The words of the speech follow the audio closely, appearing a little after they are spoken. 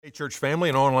Hey, church family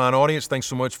and online audience, thanks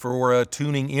so much for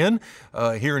tuning in.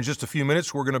 Here in just a few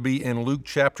minutes, we're going to be in Luke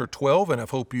chapter 12, and I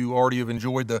hope you already have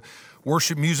enjoyed the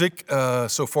worship music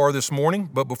so far this morning.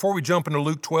 But before we jump into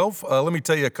Luke 12, let me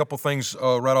tell you a couple things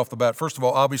right off the bat. First of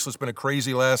all, obviously, it's been a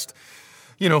crazy last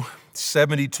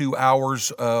 72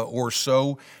 hours or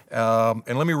so.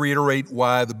 And let me reiterate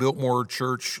why the Biltmore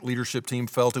Church leadership team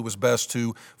felt it was best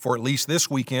for at least this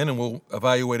weekend, and we'll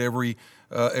evaluate every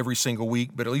single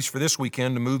week, but at least for this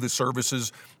weekend, to move the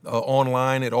services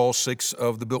online at all 6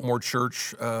 of the Biltmore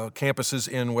Church campuses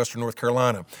in Western North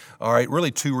Carolina. All right,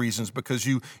 really 2 reasons, because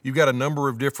you've got a number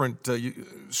of different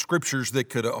scriptures that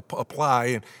could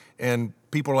apply, and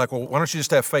people are like, well, why don't you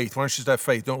just have faith? Why don't you just have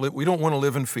faith? We don't want to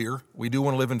live in fear. We do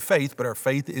want to live in faith, but our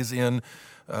faith is in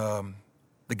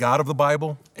the God of the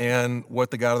Bible and what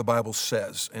the God of the Bible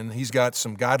says. And he's got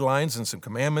some guidelines and some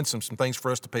commandments and some things for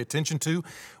us to pay attention to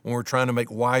when we're trying to make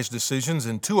wise decisions.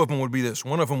 And 2 of them would be this.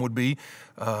 One of them would be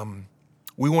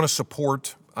we want to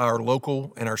support our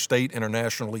local and our state and our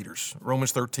national leaders.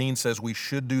 Romans 13 says we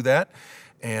should do that.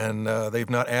 And they've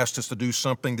not asked us to do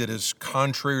something that is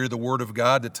contrary to the Word of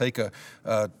God, to take a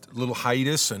little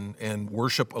hiatus and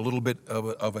worship a little bit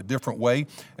of a different way.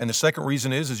 And the second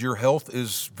reason is your health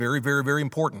is very, very, very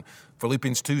important.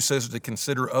 Philippians 2 says to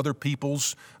consider other people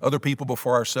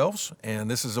before ourselves,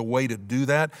 and this is a way to do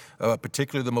that,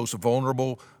 particularly the most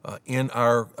vulnerable in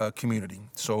our community.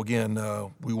 So again,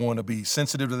 we want to be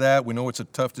sensitive to that. We know it's a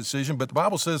tough decision, but the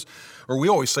Bible says, or we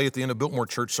always say at the end of Biltmore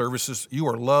Church services, you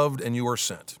are loved and you are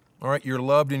sent. All right, you're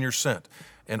loved and you're sent.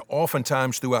 And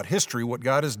oftentimes throughout history, what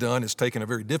God has done is taken a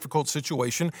very difficult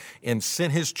situation and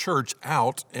sent his church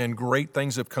out, and great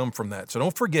things have come from that. So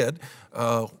don't forget,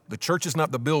 the church is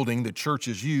not the building, the church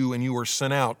is you, and you are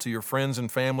sent out to your friends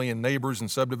and family and neighbors and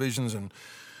subdivisions and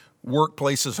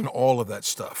workplaces and all of that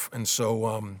stuff. And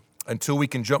so until we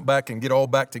can jump back and get all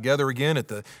back together again at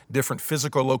the different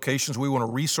physical locations, we want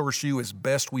to resource you as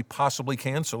best we possibly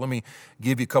can. So let me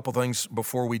give you a couple things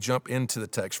before we jump into the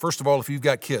text. First of all, if you've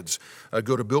got kids,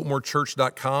 go to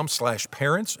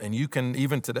biltmorechurch.com/parents, and you can,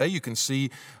 even today, you can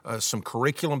see some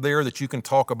curriculum there that you can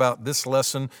talk about this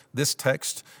lesson, this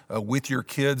text with your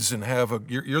kids, and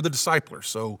you're the discipler.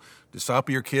 So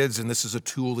disciple your kids, and this is a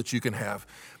tool that you can have.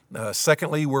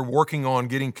 Secondly, we're working on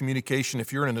getting communication.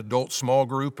 If you're in an adult small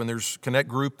group and there's Connect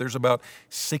group, there's about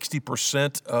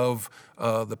 60% of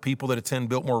the people that attend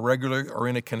Biltmore regularly are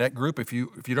in a Connect group. If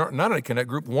you're not in a Connect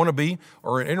group, want to be,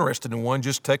 or are interested in one,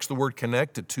 just text the word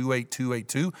Connect to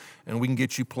 28282, and we can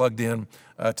get you plugged in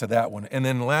to that one. And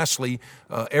then lastly,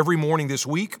 every morning this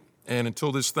week, and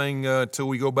until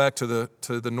we go back to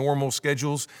the normal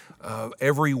schedules,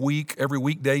 every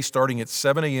weekday starting at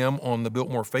 7 a.m. on the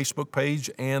Biltmore Facebook page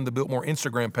and the Biltmore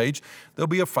Instagram page, there'll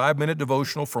be a 5-minute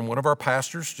devotional from one of our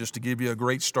pastors just to give you a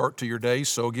great start to your day.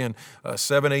 So again,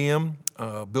 7 a.m.,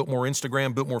 Biltmore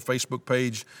Instagram, Biltmore Facebook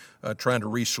page, trying to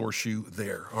resource you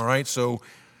there. All right, so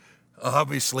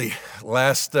obviously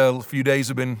last few days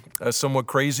have been somewhat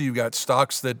crazy. You've got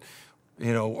stocks that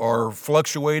are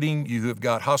fluctuating. You have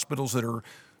got hospitals that are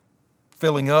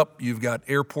filling up. You've got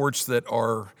airports that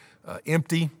are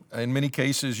empty. In many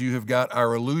cases, you have got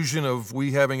our illusion of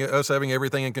us having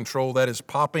everything in control. That is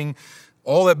popping.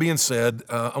 All that being said,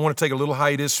 I want to take a little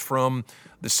hiatus from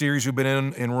the series we've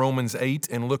been in Romans 8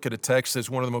 and look at a text that's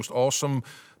one of the most awesome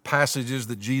passages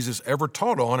that Jesus ever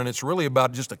taught on, and it's really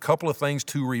about just a couple of things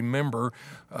to remember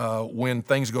when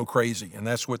things go crazy, and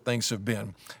that's what things have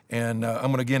been. And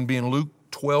I'm going to again be in Luke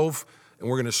 12, and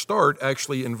we're going to start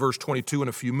actually in verse 22 in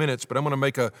a few minutes, but I'm going to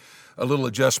make a little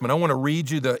adjustment. I want to read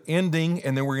you the ending,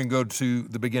 and then we're going to go to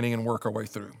the beginning and work our way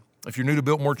through. If you're new to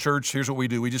Biltmore Church, here's what we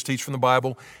do. We just teach from the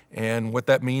Bible, and what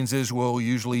that means is we'll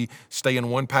usually stay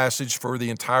in one passage for the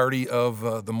entirety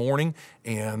of the morning,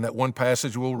 and that one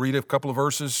passage we'll read a couple of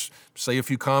verses, say a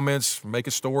few comments, make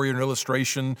a story or an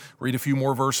illustration, read a few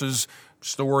more verses,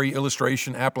 story,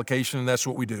 illustration, application, and that's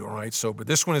what we do, all right? But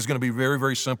this one is going to be very,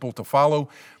 very simple to follow,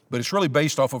 but it's really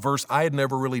based off a verse I had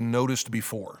never really noticed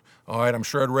before. All right, I'm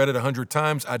sure I'd read it 100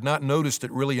 times. I'd not noticed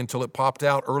it really until it popped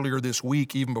out earlier this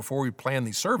week, even before we planned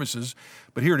these services.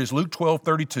 But here it is, Luke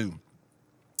 12:32.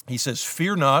 He says,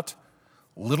 "Fear not,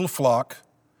 little flock,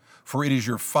 for it is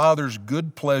your Father's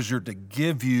good pleasure to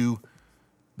give you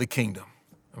the kingdom."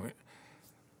 All right.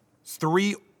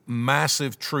 3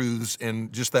 massive truths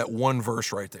in just that one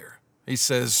verse right there. He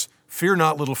says, "Fear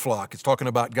not, little flock." It's talking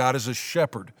about God as a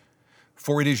shepherd.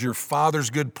 For it is your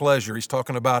Father's good pleasure. He's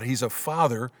talking about he's a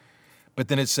father, but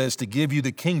then it says to give you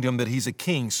the kingdom, that he's a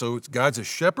king. So God's a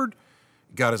shepherd,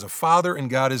 God is a father,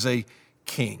 and God is a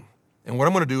king. And what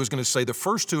I'm going to do is going to say the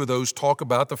first 2 of those talk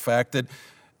about the fact that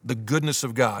the goodness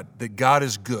of God, that God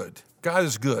is good. God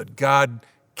is good. God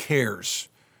cares.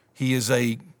 He is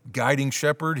a guiding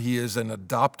shepherd. He is an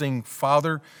adopting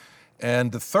father.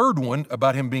 And the third one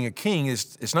about him being a king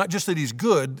is it's not just that he's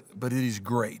good, but that he's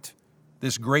great.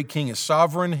 This great king is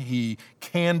sovereign. He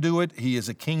can do it. He is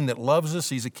a king that loves us.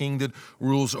 He's a king that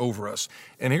rules over us.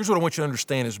 And here's what I want you to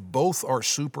understand is both are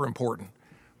super important.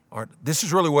 All right, this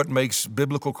is really what makes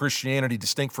biblical Christianity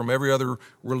distinct from every other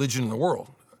religion in the world.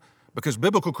 Because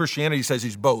biblical Christianity says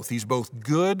he's both. He's both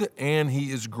good and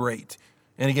he is great.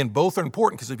 And again, both are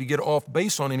important because if you get off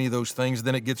base on any of those things,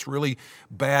 then it gets really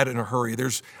bad in a hurry. I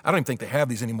don't even think they have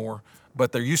these anymore,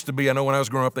 but there used to be, I know when I was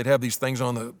growing up, they'd have these things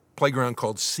on the playground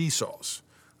called seesaws.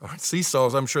 All right,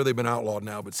 seesaws, I'm sure they've been outlawed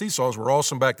now, but seesaws were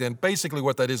awesome back then. Basically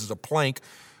what that is a plank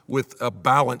with a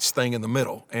balance thing in the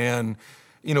middle. And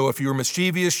you know, if you were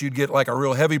mischievous, you'd get like a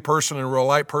real heavy person and a real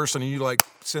light person, and you like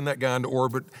send that guy into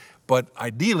orbit. But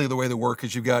ideally, the way they work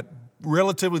is you've got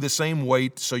relatively the same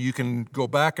weight, so you can go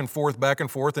back and forth,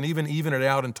 and even it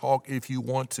out and talk if you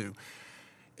want to.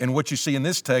 And what you see in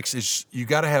this text is you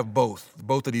got to have both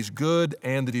that he's good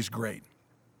and that he's great.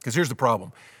 Because here's the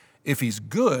problem. If he's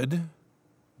good,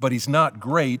 but he's not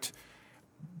great,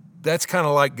 that's kind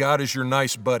of like God is your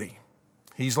nice buddy.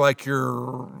 He's like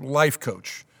your life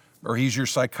coach. Or he's your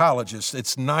psychologist.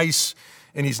 It's nice,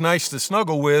 and he's nice to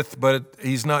snuggle with, but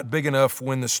he's not big enough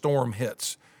when the storm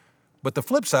hits. But the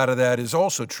flip side of that is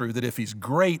also true, that if he's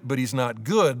great, but he's not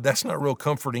good, that's not real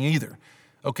comforting either.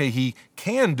 Okay, he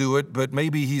can do it, but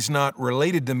maybe he's not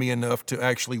related to me enough to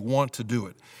actually want to do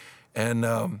it.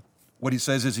 And what he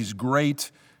says is he's great,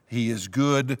 he is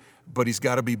good, but he's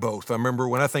got to be both. I remember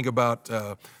when I think about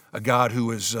a God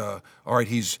who is, all right,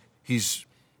 he's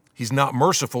not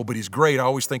merciful, but he's great. I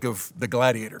always think of The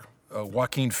Gladiator,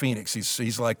 Joaquin Phoenix.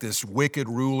 He's like this wicked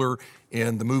ruler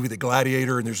in the movie The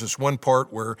Gladiator, and there's this one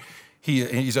part where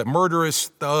he's a murderous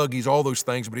thug. He's all those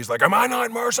things, but he's like, am I not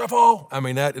merciful? I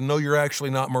mean, no, you're actually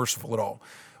not merciful at all.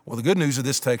 Well, the good news of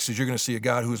this text is you're going to see a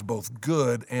God who is both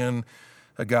good and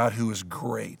a God who is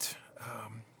great.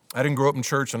 I didn't grow up in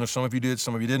church. I know some of you did,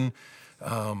 some of you didn't.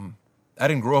 I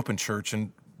didn't grow up in church,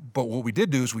 but what we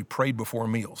did do is we prayed before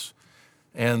meals.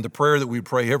 And the prayer that we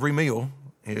pray every meal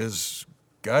is,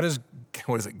 God is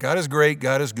great,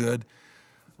 God is good.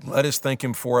 Let us thank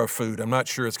him for our food. I'm not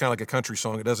sure, it's kind of like a country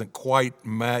song. It doesn't quite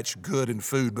match good and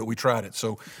food, but we tried it.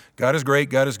 So God is great,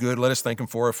 God is good. Let us thank him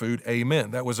for our food.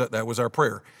 Amen. That was our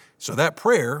prayer. So that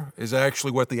prayer is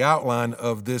actually what the outline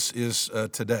of this is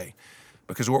today.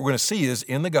 Because what we're going to see is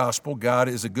in the gospel, God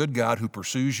is a good God who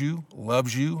pursues you,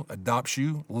 loves you, adopts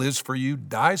you, lives for you,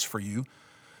 dies for you.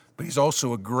 But he's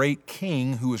also a great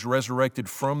king who is resurrected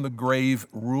from the grave,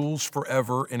 rules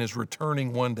forever, and is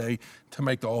returning one day to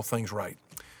make all things right.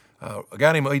 A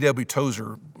guy named A.W.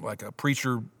 Tozer, like a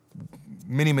preacher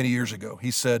many, many years ago, he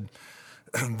said,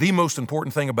 the most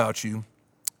important thing about you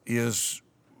is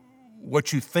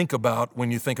what you think about when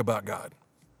you think about God.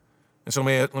 And so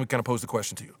let me kind of pose the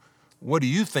question to you. What do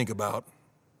you think about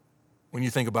when you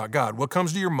think about God? What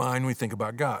comes to your mind when you think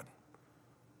about God?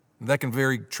 That can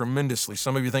vary tremendously.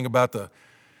 Some of you think about the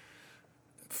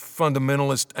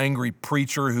fundamentalist, angry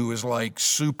preacher who is like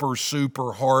super,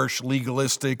 super harsh,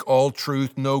 legalistic, all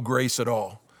truth, no grace at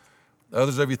all.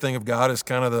 Others of you think of God as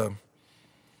kind of the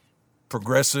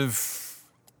progressive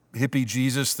hippie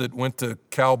Jesus that went to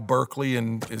Cal Berkeley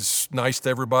and is nice to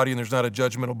everybody and there's not a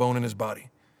judgmental bone in his body.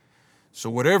 So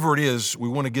whatever it is, we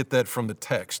want to get that from the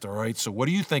text, all right? So what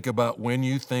do you think about when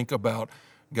you think about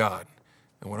God?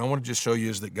 And what I want to just show you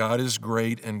is that God is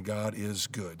great and God is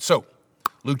good. So,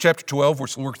 Luke chapter 12,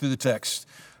 we'll work through the text.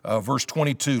 Verse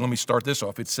 22, let me start this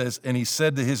off. It says, and he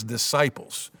said to his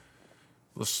disciples,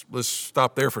 let's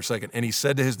stop there for a second. And he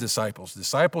said to his disciples,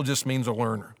 disciple just means a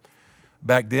learner.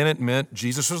 Back then it meant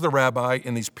Jesus was the rabbi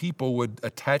and these people would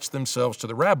attach themselves to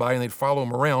the rabbi and they'd follow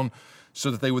him around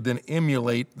so that they would then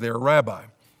emulate their rabbi.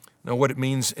 Now what it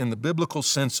means in the biblical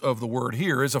sense of the word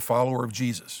here is a follower of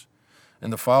Jesus.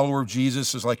 And the follower of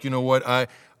Jesus is like, you know what, I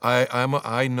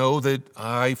know that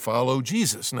I follow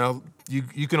Jesus. Now,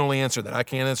 you can only answer that. I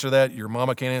can't answer that. Your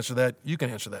mama can't answer that. You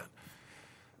can answer that.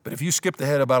 But if you skipped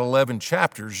ahead about 11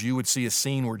 chapters, you would see a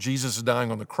scene where Jesus is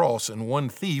dying on the cross, and one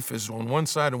thief is on one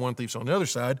side and one thief's on the other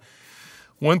side.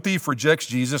 One thief rejects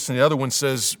Jesus, and the other one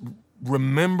says,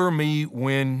 remember me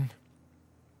when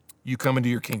you come into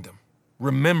your kingdom.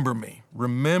 Remember me.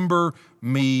 Remember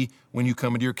me when you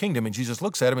come into your kingdom. And Jesus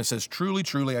looks at him and says, truly,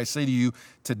 truly, I say to you,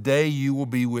 today you will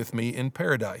be with me in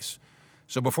paradise.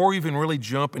 So before we even really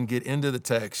jump and get into the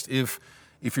text, if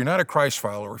you're not a Christ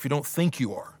follower, if you don't think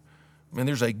you are, man,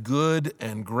 there's a good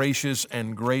and gracious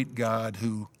and great God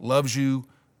who loves you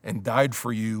and died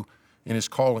for you and is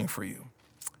calling for you.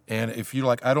 And if you're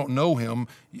like, I don't know him,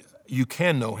 you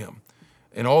can know him.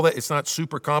 And all that, it's not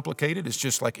super complicated. It's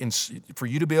just like for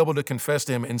you to be able to confess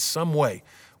to him in some way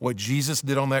what Jesus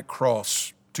did on that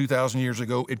cross 2,000 years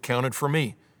ago, it counted for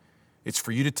me. It's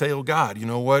for you to tell God, you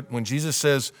know what? When Jesus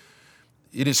says,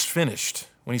 it is finished,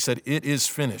 when he said, it is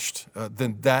finished,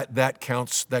 then that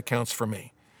counts for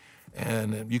me.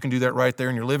 And you can do that right there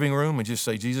in your living room and just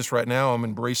say, Jesus, right now I'm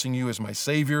embracing you as my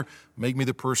Savior. Make me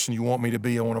the person you want me to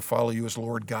be. I want to follow you as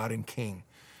Lord, God, and King.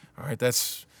 All right,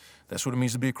 that's what it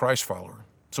means to be a Christ follower.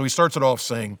 So he starts it off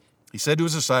saying, he said to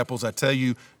his disciples, I tell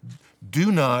you, do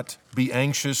not be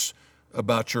anxious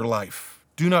about your life.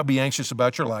 Do not be anxious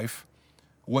about your life,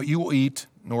 what you will eat,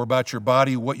 nor about your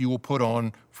body, what you will put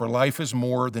on. For life is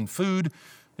more than food,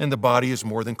 and the body is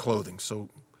more than clothing. So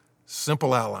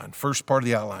simple outline. First part of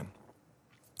the outline.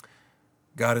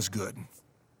 God is good.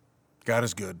 God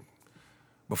is good.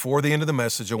 Before the end of the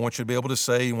message, I want you to be able to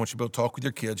say, I want you to be able to talk with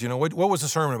your kids, you know, what was the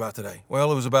sermon about today?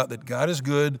 Well, it was about that God is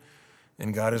good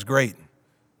and God is great.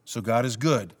 So God is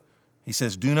good. He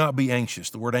says, do not be anxious.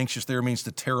 The word anxious there means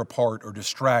to tear apart or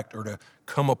distract or to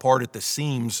come apart at the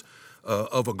seams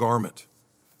of a garment.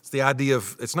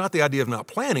 It's not the idea of not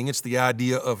planning, it's the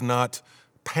idea of not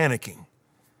panicking.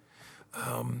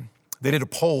 They did a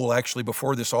poll actually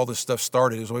before all this stuff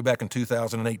started. It was way back in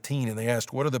 2018, and they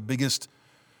asked, what are the biggest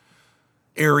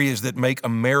areas that make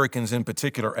Americans in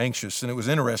particular anxious? And it was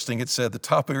interesting. It said the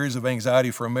top areas of anxiety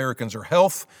for Americans are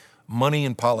health, money,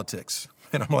 and politics.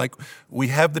 And I'm like, we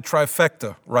have the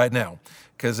trifecta right now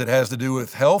because it has to do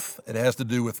with health, it has to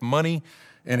do with money,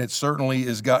 and it certainly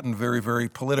has gotten very, very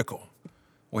political.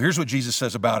 Well, here's what Jesus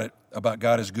says about it, about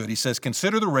God is good. He says,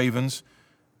 consider the ravens.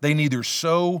 They neither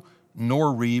sow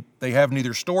nor reap. They have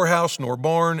neither storehouse nor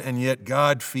barn, and yet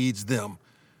God feeds them.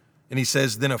 And he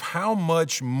says, then of how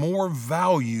much more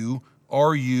value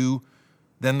are you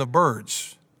than the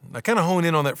birds? I kind of hone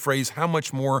in on that phrase, how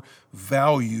much more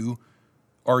value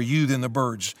are you than the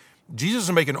birds? Jesus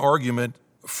is making an argument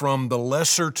from the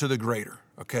lesser to the greater,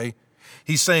 okay?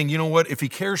 He's saying, you know what, if he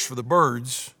cares for the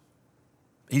birds,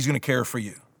 he's going to care for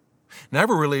you. Now, I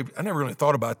never really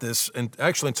thought about this, and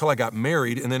actually until I got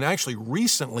married, and then actually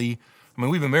recently, I mean,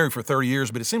 we've been married for 30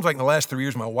 years, but it seems like in the last 3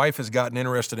 years, my wife has gotten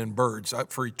interested in birds.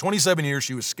 For 27 years,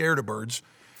 she was scared of birds,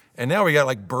 and now we got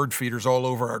like bird feeders all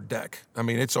over our deck. I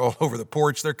mean, it's all over the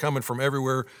porch. They're coming from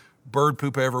everywhere, bird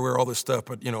poop everywhere, all this stuff,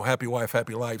 but, you know, happy wife,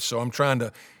 happy life. So I'm trying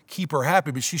to keep her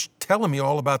happy, but she's telling me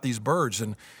all about these birds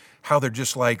and how they're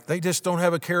just like, they just don't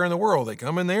have a care in the world. They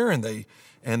come in there and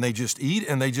they just eat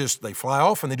and they fly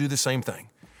off and they do the same thing.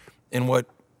 And what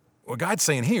God's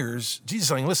saying here is, Jesus is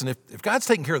saying, listen, if God's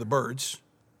taking care of the birds,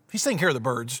 if he's taking care of the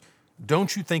birds,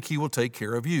 don't you think he will take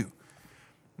care of you?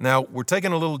 Now, we're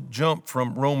taking a little jump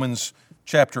from Romans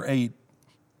chapter 8,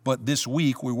 but this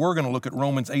week we were going to look at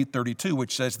Romans 8:32,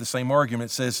 which says the same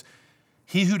argument. It says,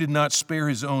 he who did not spare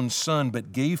his own son,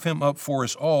 but gave him up for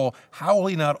us all, how will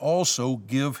he not also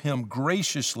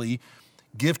graciously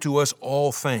give to us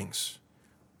all things?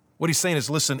 What he's saying is,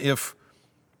 listen, if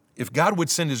God would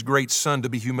send his great son to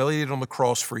be humiliated on the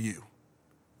cross for you,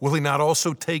 will he not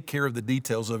also take care of the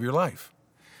details of your life?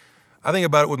 I think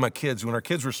about it with my kids. When our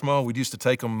kids were small, we used to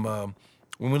take them,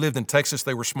 when we lived in Texas,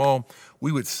 they were small,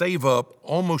 we would save up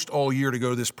almost all year to go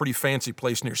to this pretty fancy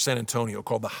place near San Antonio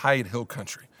called the Hyatt Hill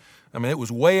Country. I mean, it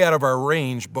was way out of our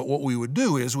range, but what we would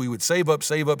do is we would save up,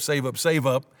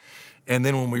 and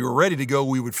then when we were ready to go,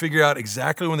 we would figure out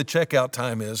exactly when the checkout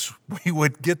time is. We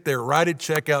would get there right at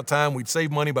checkout time. We'd save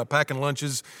money by packing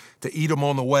lunches to eat them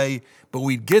on the way, but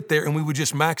we'd get there and we would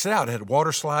just max it out. It had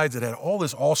water slides. It had all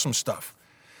this awesome stuff.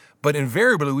 But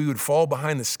invariably, we would fall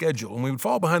behind the schedule, and we would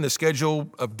fall behind the schedule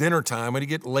of dinner time and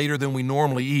get later than we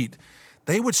normally eat.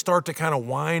 They would start to kind of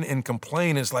whine and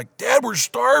complain. It's like, Dad, we're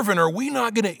starving. Are we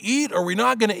not going to eat? Are we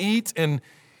not going to eat? And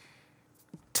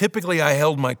typically I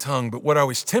held my tongue, but what I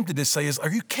was tempted to say is, are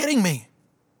you kidding me?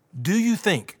 Do you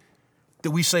think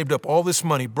that we saved up all this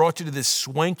money, brought you to this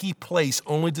swanky place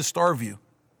only to starve you?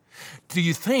 Do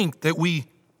you think that we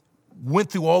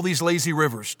went through all these lazy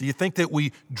rivers? Do you think that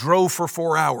we drove for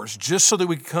 4 hours just so that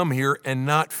we could come here and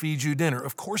not feed you dinner?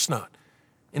 Of course not.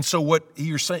 And so what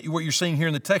you're saying here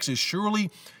in the text is,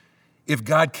 surely if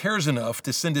God cares enough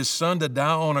to send his son to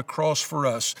die on a cross for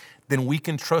us, then we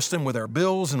can trust him with our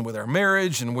bills and with our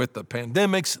marriage and with the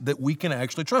pandemics, that we can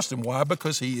actually trust him. Why?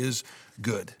 Because he is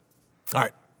good. All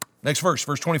right, next verse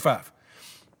 25.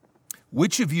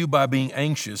 Which of you by being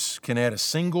anxious can add a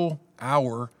single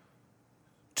hour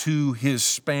to his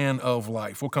span of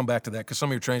life? We'll come back to that because some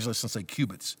of your translations say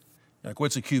cubits. Like,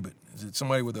 what's a cubit? Is it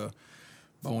somebody with a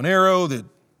bow and arrow that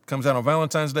comes out on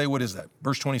Valentine's Day? What is that?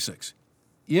 Verse 26.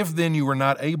 If then you are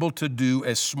not able to do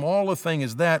as small a thing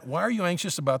as that, why are you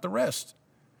anxious about the rest?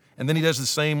 And then he does the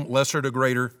same lesser to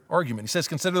greater argument. He says,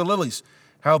 consider the lilies,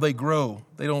 how they grow.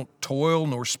 They don't toil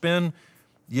nor spin.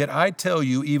 Yet I tell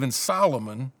you, even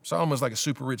Solomon was like a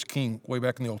super rich king way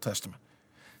back in the Old Testament,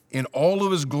 in all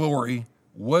of his glory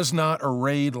was not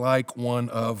arrayed like one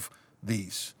of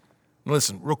these.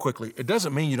 Listen, real quickly, it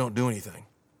doesn't mean you don't do anything.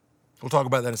 We'll talk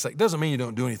about that in a second. It doesn't mean you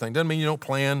don't do anything. It doesn't mean you don't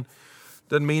plan.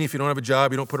 Doesn't mean if you don't have a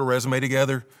job, you don't put a resume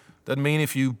together. Doesn't mean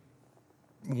if you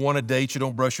want a date, you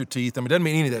don't brush your teeth. It doesn't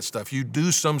mean any of that stuff. You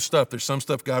do some stuff. There's some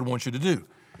stuff God wants you to do.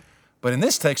 But in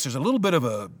this text, there's a little bit of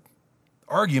a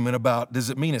argument about, does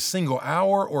it mean a single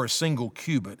hour or a single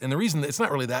cubit? And the reason it's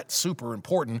not really that super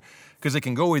important, because it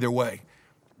can go either way.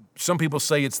 Some people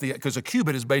say because a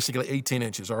cubit is basically 18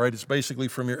 inches, all right? It's basically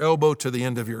from your elbow to the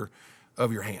end of your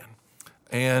hand.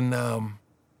 And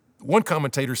one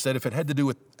commentator said if it had to do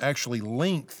with actually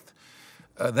length,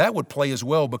 that would play as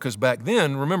well, because back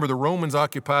then, remember, the Romans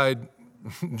occupied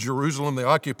Jerusalem, they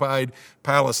occupied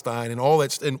Palestine and all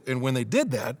that. And when they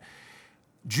did that,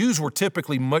 Jews were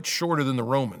typically much shorter than the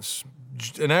Romans.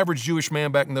 An average Jewish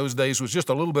man back in those days was just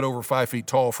a little bit over 5 feet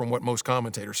tall, from what most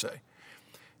commentators say.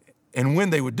 And when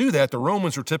they would do that, the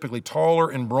Romans were typically taller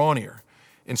and brawnier.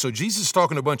 And so Jesus is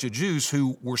talking to a bunch of Jews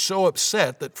who were so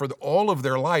upset that for all of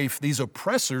their life, these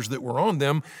oppressors that were on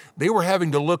them, they were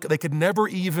having to look, they could never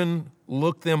even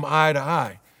look them eye to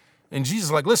eye. And Jesus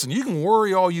is like, listen, you can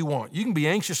worry all you want. You can be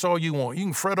anxious all you want. You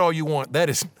can fret all you want. That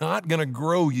is not going to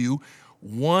grow you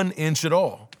 1 inch at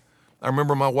all. I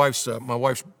remember my wife's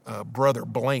brother,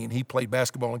 Blaine, he played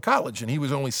basketball in college, and he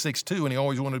was only 6'2", and he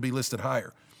always wanted to be listed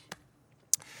higher.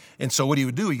 And so what he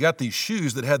would do, he got these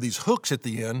shoes that had these hooks at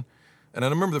the end. And I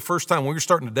remember the first time when we were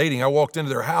starting to dating, I walked into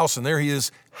their house, and there he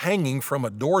is hanging from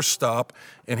a doorstop.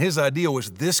 And his idea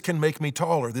was, this can make me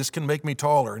taller. This can make me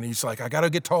taller. And he's like, I got to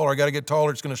get taller. I got to get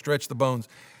taller. It's going to stretch the bones.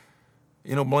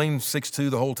 You know, Blaine's 6'2"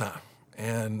 the whole time.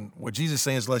 And what Jesus is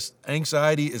saying is,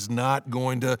 anxiety is not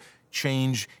going to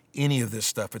change any of this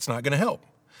stuff. It's not going to help.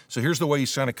 So here's the way he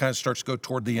kind of starts to go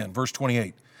toward the end. Verse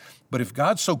 28. But if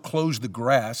God so clothes the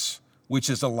grass, which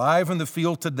is alive in the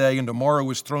field today and tomorrow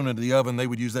is thrown into the oven, they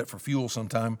would use that for fuel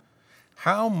sometime,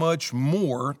 how much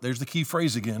more, there's the key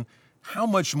phrase again, how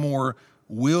much more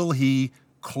will he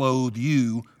clothe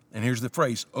you? And here's the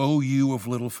phrase, O you of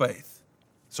little faith.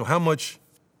 So how much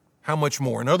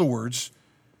more? In other words,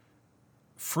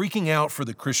 freaking out for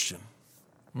the Christian,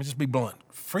 let me just be blunt,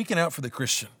 freaking out for the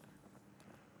Christian,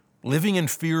 living in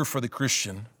fear for the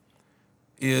Christian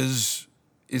is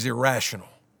irrational.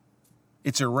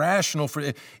 It's irrational.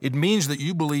 It means that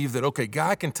you believe that, okay,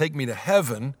 God can take me to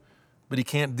heaven, but he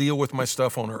can't deal with my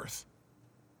stuff on earth.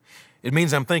 It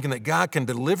means I'm thinking that God can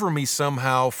deliver me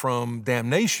somehow from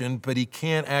damnation, but he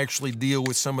can't actually deal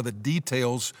with some of the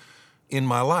details in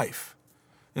my life.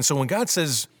 And so when God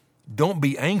says, don't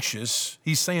be anxious,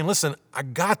 he's saying, listen, I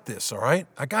got this, all right?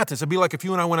 I got this. It'd be like if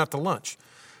you and I went out to lunch.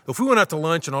 If we went out to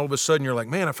lunch and all of a sudden you're like,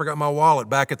 man, I forgot my wallet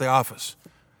back at the office.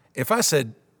 If I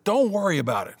said, don't worry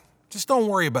about it, just don't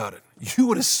worry about it, you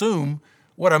would assume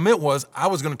what I meant was I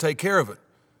was going to take care of it.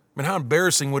 I mean, how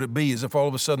embarrassing would it be as if all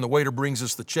of a sudden the waiter brings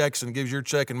us the checks and gives your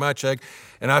check and my check,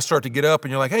 and I start to get up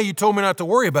and you're like, hey, you told me not to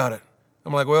worry about it.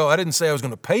 I'm like, well, I didn't say I was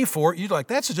going to pay for it. You're like,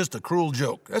 that's just a cruel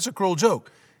joke. That's a cruel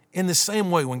joke. In the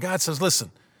same way, when God says,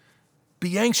 listen,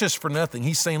 be anxious for nothing,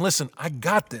 he's saying, listen, I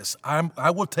got this.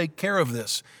 I will take care of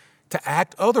this. To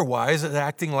act otherwise is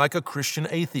acting like a Christian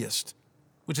atheist,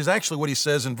 which is actually what he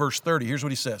says in verse 30. Here's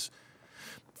what he says.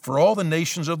 For all the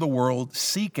nations of the world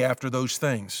seek after those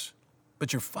things,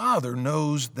 but your Father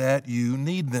knows that you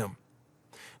need them.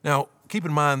 Now, keep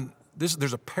in mind,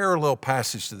 there's a parallel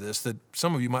passage to this that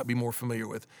some of you might be more familiar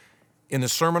with in the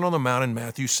Sermon on the Mount in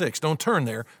Matthew 6. Don't turn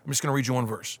there. I'm just going to read you one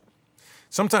verse.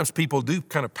 Sometimes people do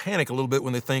kind of panic a little bit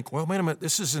when they think, well, wait a minute,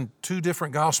 this is in two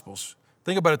different Gospels.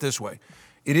 Think about it this way.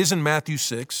 It is in Matthew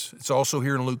 6. It's also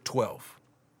here in Luke 12.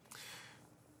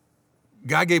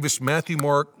 God gave us Matthew,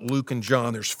 Mark, Luke, and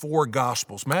John. There's 4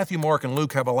 Gospels. Matthew, Mark, and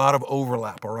Luke have a lot of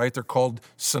overlap, all right? They're called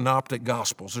synoptic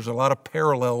Gospels. There's a lot of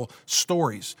parallel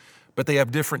stories, but they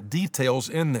have different details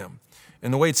in them.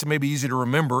 And the way it's maybe easy to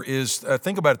remember is,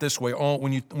 think about it this way.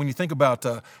 When you think about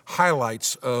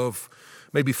highlights of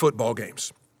maybe football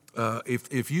games,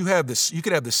 if you have this, you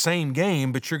could have the same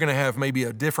game, but you're going to have maybe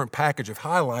a different package of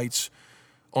highlights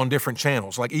on different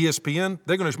channels. Like ESPN,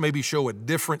 they're going to maybe show a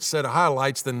different set of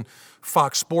highlights than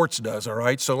Fox Sports does, all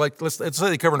right? So like let's say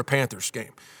they're covering a Panthers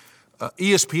game.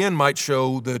 ESPN might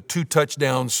show the 2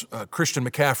 touchdowns Christian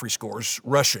McCaffrey scores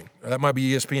rushing. That might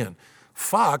be ESPN.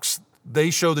 Fox, they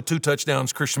show the 2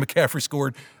 touchdowns Christian McCaffrey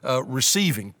scored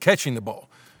receiving, catching the ball,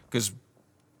 because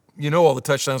you know all the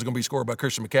touchdowns are going to be scored by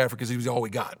Christian McCaffrey because he was all we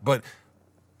got. But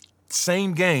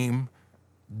same game,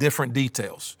 different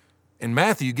details. And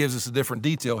Matthew gives us a different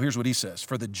detail. Here's what he says.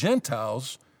 For the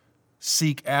Gentiles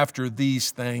seek after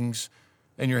these things,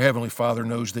 and your heavenly Father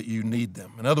knows that you need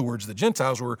them. In other words, the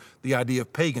Gentiles were the idea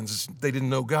of pagans. They didn't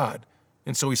know God.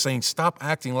 And so he's saying, stop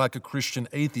acting like a Christian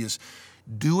atheist.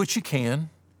 Do what you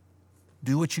can.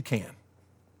 Do what you can.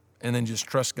 And then just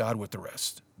trust God with the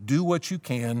rest. Do what you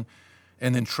can,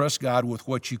 and then trust God with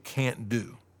what you can't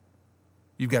do.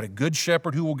 You've got a good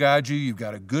shepherd who will guide you. You've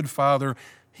got a good Father.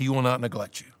 He will not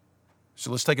neglect you. So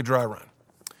let's take a dry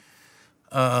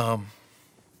run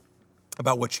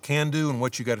about what you can do and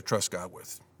what you got to trust God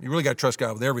with. You really got to trust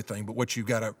God with everything, but what you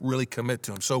got to really commit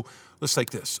to Him. So let's take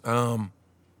this.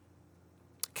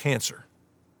 Cancer.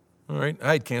 All right,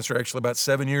 I had cancer actually about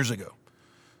 7 years ago.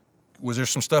 Was there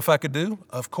some stuff I could do?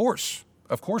 Of course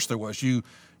there was. You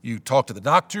talk to the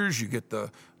doctors, you get the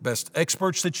best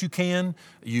experts that you can,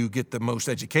 you get the most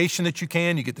education that you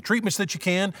can, you get the treatments that you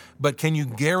can, but can you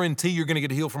guarantee you're going to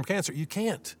get healed from cancer? You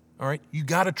can't, all right? You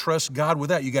got to trust God with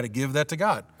that. You got to give that to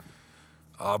God.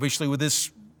 Obviously, with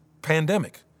this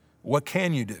pandemic, what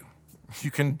can you do? You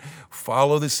can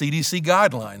follow the CDC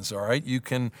guidelines, all right? You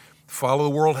can follow the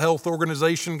World Health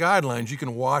Organization guidelines. You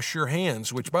can wash your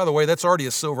hands, which, by the way, that's already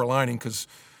a silver lining because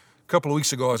a couple of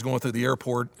weeks ago I was going through the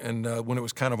airport and when it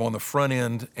was kind of on the front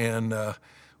end and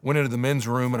went into the men's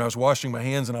room and I was washing my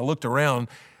hands and I looked around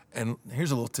and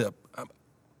here's a little tip.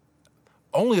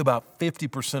 Only about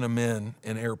 50% of men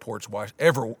in airports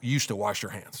ever used to wash their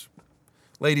hands.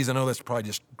 Ladies, I know that's probably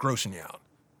just grossing you out.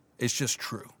 It's just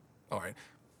true, all right?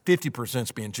 50%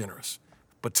 is being generous.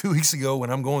 But 2 weeks ago when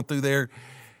I'm going through there,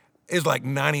 it's like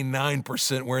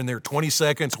 99% we're in there 20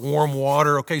 seconds, warm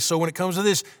water. Okay, so when it comes to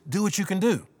this, do what you can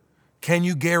do. Can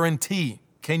you guarantee,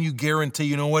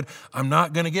 you know what, I'm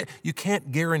not going to get, you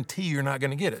can't guarantee you're not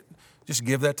going to get it. Just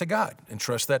give that to God and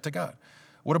trust that to God.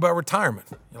 What about retirement?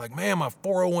 You're like, man, my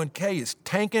 401k is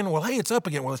tanking. Well, hey, it's up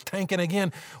again. Well, it's tanking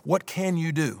again. What can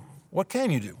you do? What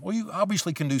can you do? Well, you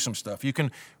obviously can do some stuff. You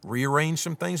can rearrange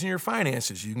some things in your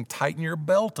finances. You can tighten your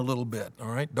belt a little bit, all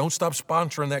right? Don't stop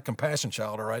sponsoring that Compassion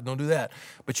Child, all right? Don't do that.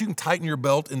 But you can tighten your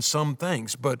belt in some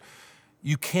things, but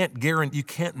you can't guarantee, you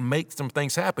can't make some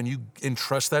things happen. You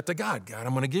entrust that to God. God,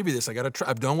 I'm going to give you this.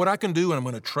 I've done what I can do, and I'm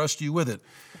going to trust you with it.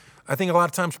 I think a lot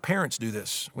of times parents do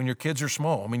this when your kids are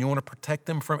small. I mean, you want to protect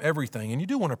them from everything, and you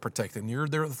do want to protect them. You're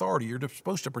their authority. You're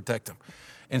supposed to protect them.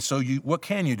 And so what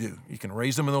can you do? You can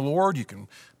raise them in the Lord. You can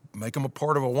make them a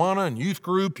part of Awana and youth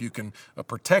group. You can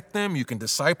protect them. You can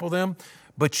disciple them.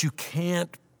 But you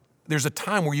can't, there's a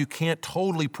time where you can't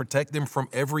totally protect them from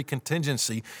every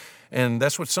contingency. And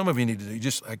that's what some of you need to do.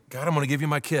 Just, God, I'm going to give you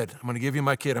my kid. I'm going to give you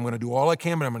my kid. I'm going to do all I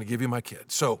can, but I'm going to give you my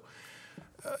kid. So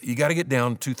you got to get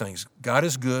down to two things. God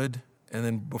is good. And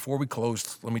then before we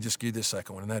close, let me just give you this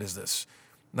second one, and that is this.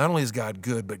 Not only is God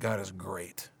good, but God is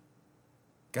great.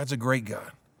 God's a great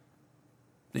God.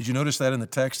 Did you notice that in the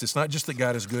text? It's not just that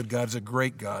God is good, God's a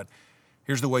great God.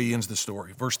 Here's the way he ends the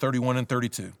story. Verse 31 and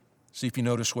 32. See if you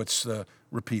notice what's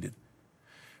repeated.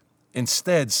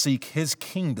 Instead, seek his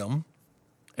kingdom,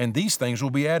 and these things will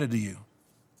be added to you.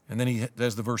 And then he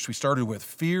does the verse we started with.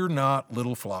 Fear not,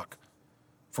 little flock,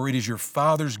 for it is your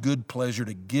Father's good pleasure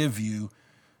to give you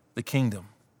the kingdom.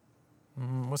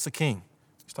 What's the king?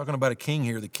 He's talking about a king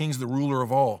here. The king's the ruler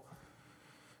of all.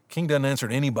 King doesn't answer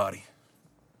to anybody.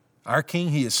 Our king,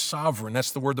 he is sovereign.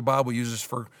 That's the word the Bible uses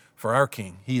for our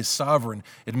king. He is sovereign.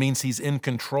 It means he's in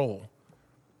control.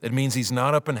 It means he's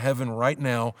not up in heaven right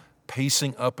now,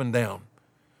 pacing up and down.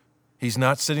 He's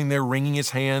not sitting there wringing his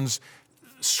hands,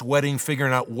 sweating,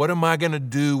 figuring out, what am I going to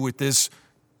do with this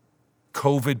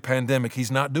COVID pandemic? He's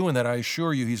not doing that. I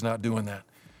assure you he's not doing that.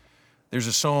 There's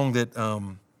a song that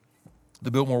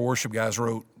the Biltmore Worship guys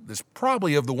wrote. That's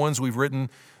probably, of the ones we've written,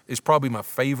 is probably my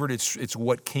favorite. It's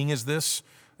What King Is This?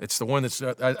 It's the one that's,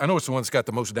 I know it's the one that's got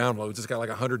the most downloads. It's got like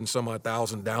 100 and some odd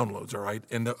thousand downloads, all right?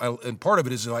 And part of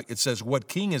it is like, it says, what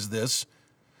king is this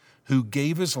who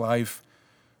gave his life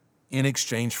in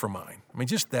exchange for mine? I mean,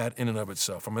 just that in and of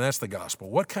itself. I mean, that's the gospel.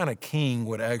 What kind of king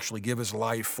would actually give his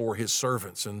life for his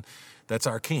servants? And that's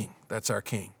our king. That's our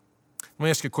king. Let me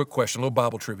ask you a quick question, a little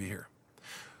Bible trivia here.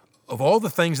 Of all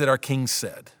the things that our king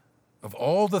said, of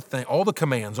all the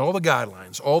commands, all the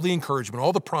guidelines, all the encouragement,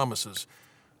 all the promises,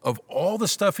 of all the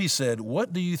stuff he said,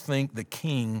 what command do you think the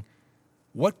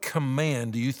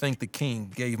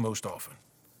king gave most often?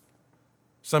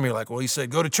 Some of you are like, well, he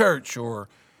said go to church or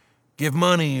give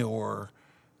money or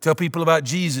tell people about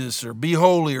Jesus or be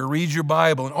holy or read your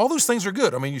Bible. And all those things are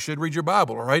good. I mean, you should read your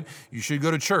Bible, all right? You should go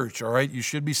to church, all right? You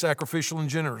should be sacrificial and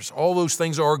generous. All those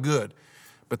things are good.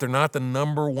 but they're not the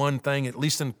number one thing, at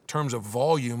least in terms of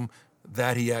volume,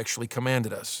 that he actually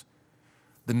commanded us.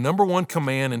 The number one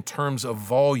command in terms of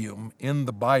volume in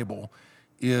the Bible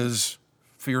is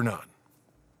fear not.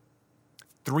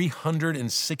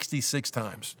 366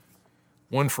 times,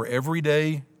 one for every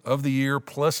day of the year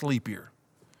plus leap year.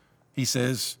 He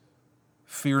says,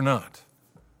 fear not.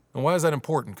 And why is that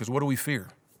important? Because what do we fear?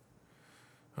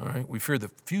 All right, we fear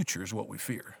the future is what we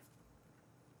fear.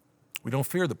 We don't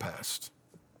fear the past.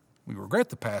 We regret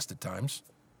the past at times,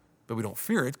 but we don't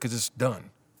fear it because it's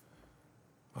done.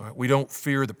 All right, we don't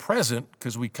fear the present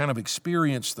because we kind of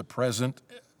experience the present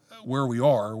where we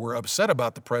are. We're upset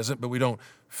about the present, but we don't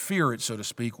fear it, so to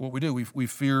speak. What we do, we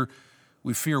fear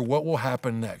what will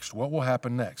happen next. What will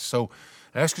happen next? So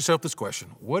ask yourself this question.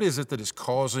 What is it that is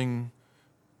causing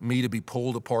me to be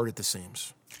pulled apart at the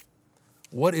seams?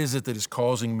 What is it that is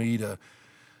causing me to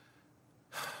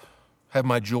have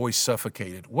my joy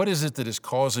suffocated? What is it that is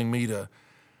causing me to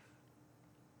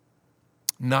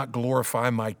not glorify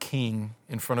my King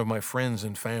in front of my friends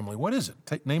and family? What is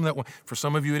it? Name that one. For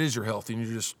some of you, it is your health, and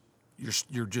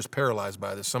you're just paralyzed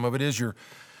by this. Some of it is your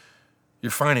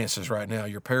finances right now.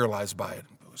 You're paralyzed by it.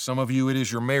 Some of you, it is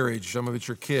your marriage. Some of it's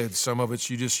your kids. Some of it's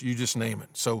you just name it.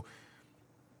 So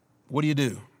what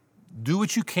do? Do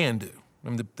what you can do. I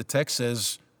mean, the text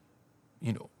says,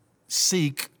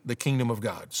 seek the kingdom of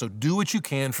God. So do what you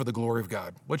can for the glory of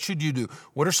God. What should you do?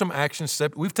 What are some action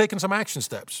steps? We've taken some action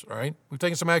steps, right? We've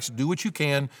taken some action. Do what you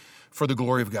can for the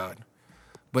glory of God.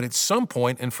 But at some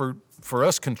point, and for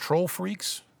us control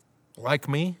freaks like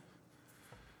me,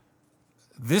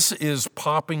 this is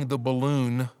popping the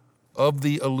balloon of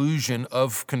the illusion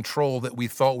of control that we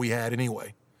thought we had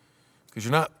anyway. Because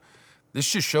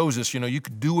this just shows us, you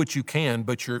could do what you can,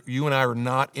 but you and I are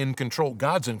not in control.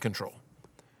 God's in control.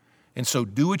 And so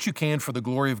do what you can for the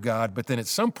glory of God, but then at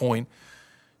some point,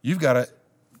 you've got to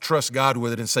trust God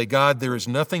with it and say, God, there is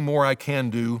nothing more I can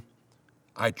do.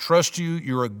 I trust you.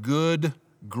 You're a good,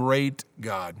 great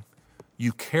God.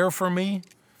 You care for me.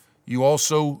 You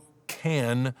also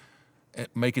can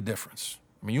make a difference.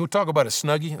 I mean, you talk about a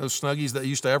Snuggie, those Snuggies that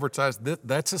used to advertise,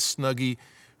 that's a Snuggie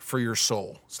for your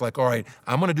soul. It's like, all right,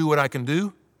 I'm going to do what I can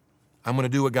do. I'm going to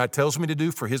do what God tells me to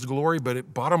do for his glory,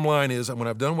 but bottom line is, when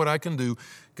I've done what I can do,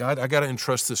 God, I got to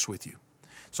entrust this with you.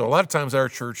 So a lot of times our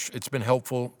church, it's been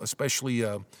helpful, especially,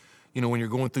 when you're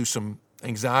going through some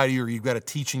anxiety or you've got a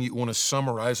teaching you want to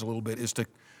summarize a little bit, is to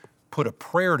put a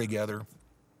prayer together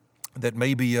that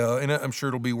maybe, and I'm sure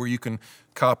it'll be where you can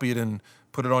copy it and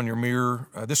put it on your mirror.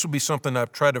 This would be something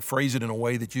I've tried to phrase it in a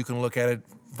way that you can look at it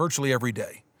virtually every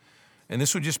day. And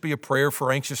this would just be a prayer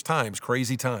for anxious times,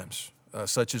 crazy times,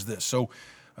 such as this. So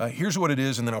here's what it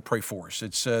is, and then I'll pray for us.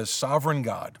 It says, Sovereign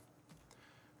God,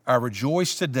 I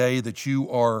rejoice today that you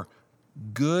are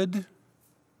good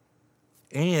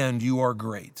and you are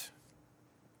great.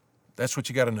 That's what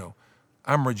you got to know.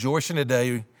 I'm rejoicing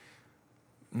today,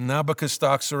 not because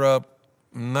stocks are up,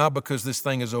 not because this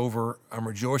thing is over. I'm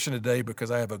rejoicing today because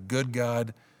I have a good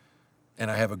God and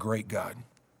I have a great God.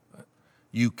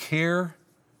 You care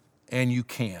and you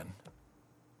can.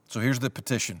 So here's the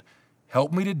petition.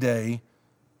 Help me today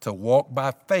to walk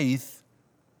by faith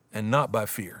and not by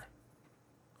fear.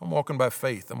 I'm walking by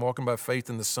faith. I'm walking by faith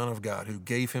in the Son of God who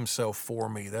gave himself for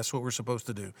me. That's what we're supposed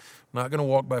to do. I'm not going to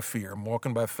walk by fear. I'm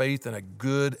walking by faith in a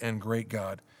good and great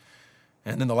God.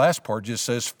 And then the last part just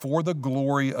says, for the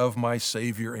glory of my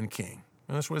Savior and King.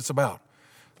 And that's what it's about.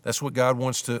 That's what God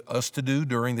wants us to do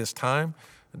during this time,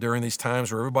 during these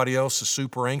times where everybody else is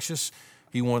super anxious.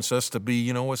 He wants us to be,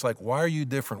 it's like, why are you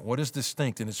different? What is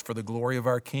distinct? And it's for the glory of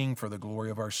our King, for the glory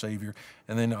of our Savior.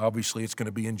 And then obviously it's going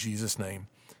to be in Jesus' name.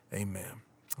 Amen.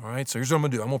 All right, so here's what I'm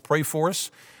going to do. I'm going to pray for us.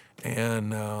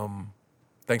 And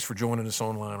thanks for joining us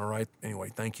online, all right?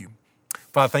 Anyway, thank you.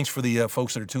 Father, thanks for the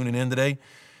folks that are tuning in today.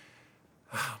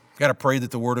 Got to pray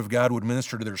that the Word of God would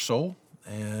minister to their soul,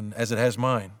 and as it has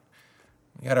mine.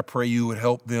 Got to pray you would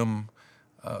help them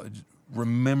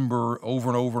remember over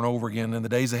and over and over again in the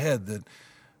days ahead that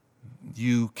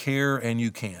you care and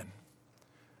you can.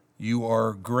 You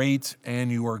are great and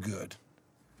you are good.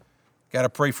 Got to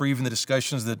pray for even the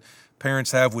discussions that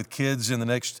parents have with kids in the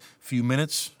next few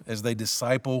minutes as they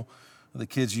disciple the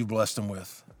kids you've blessed them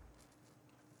with.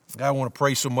 God, I want to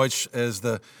pray so much as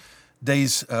the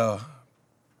days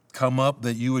come up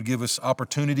that you would give us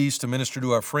opportunities to minister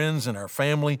to our friends and our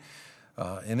family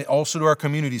and also to our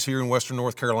communities here in Western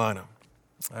North Carolina.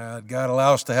 God,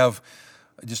 allow us to have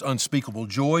just unspeakable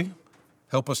joy.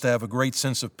 Help us to have a great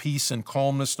sense of peace and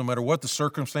calmness no matter what the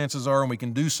circumstances are, and we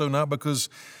can do so not because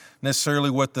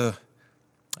necessarily what the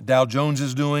Dow Jones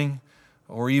is doing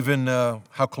or even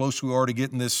how close we are to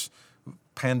getting this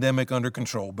pandemic under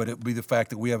control, but it would be the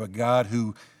fact that we have a God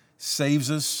who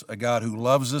saves us, a God who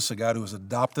loves us, a God who has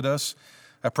adopted us.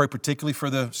 I pray particularly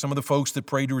for some of the folks that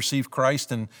prayed to receive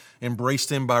Christ and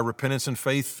embraced Him by repentance and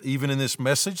faith, even in this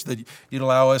message, that You'd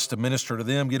allow us to minister to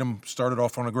them, get them started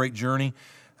off on a great journey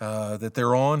that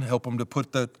they're on, help them to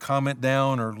put the comment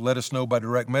down or let us know by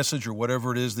direct message or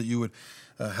whatever it is that You would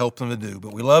help them to do.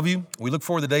 But we love You. We look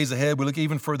forward to the days ahead. We look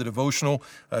even for the devotional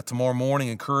tomorrow morning.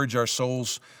 Encourage our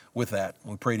souls with that.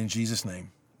 We pray it in Jesus'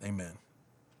 name. Amen.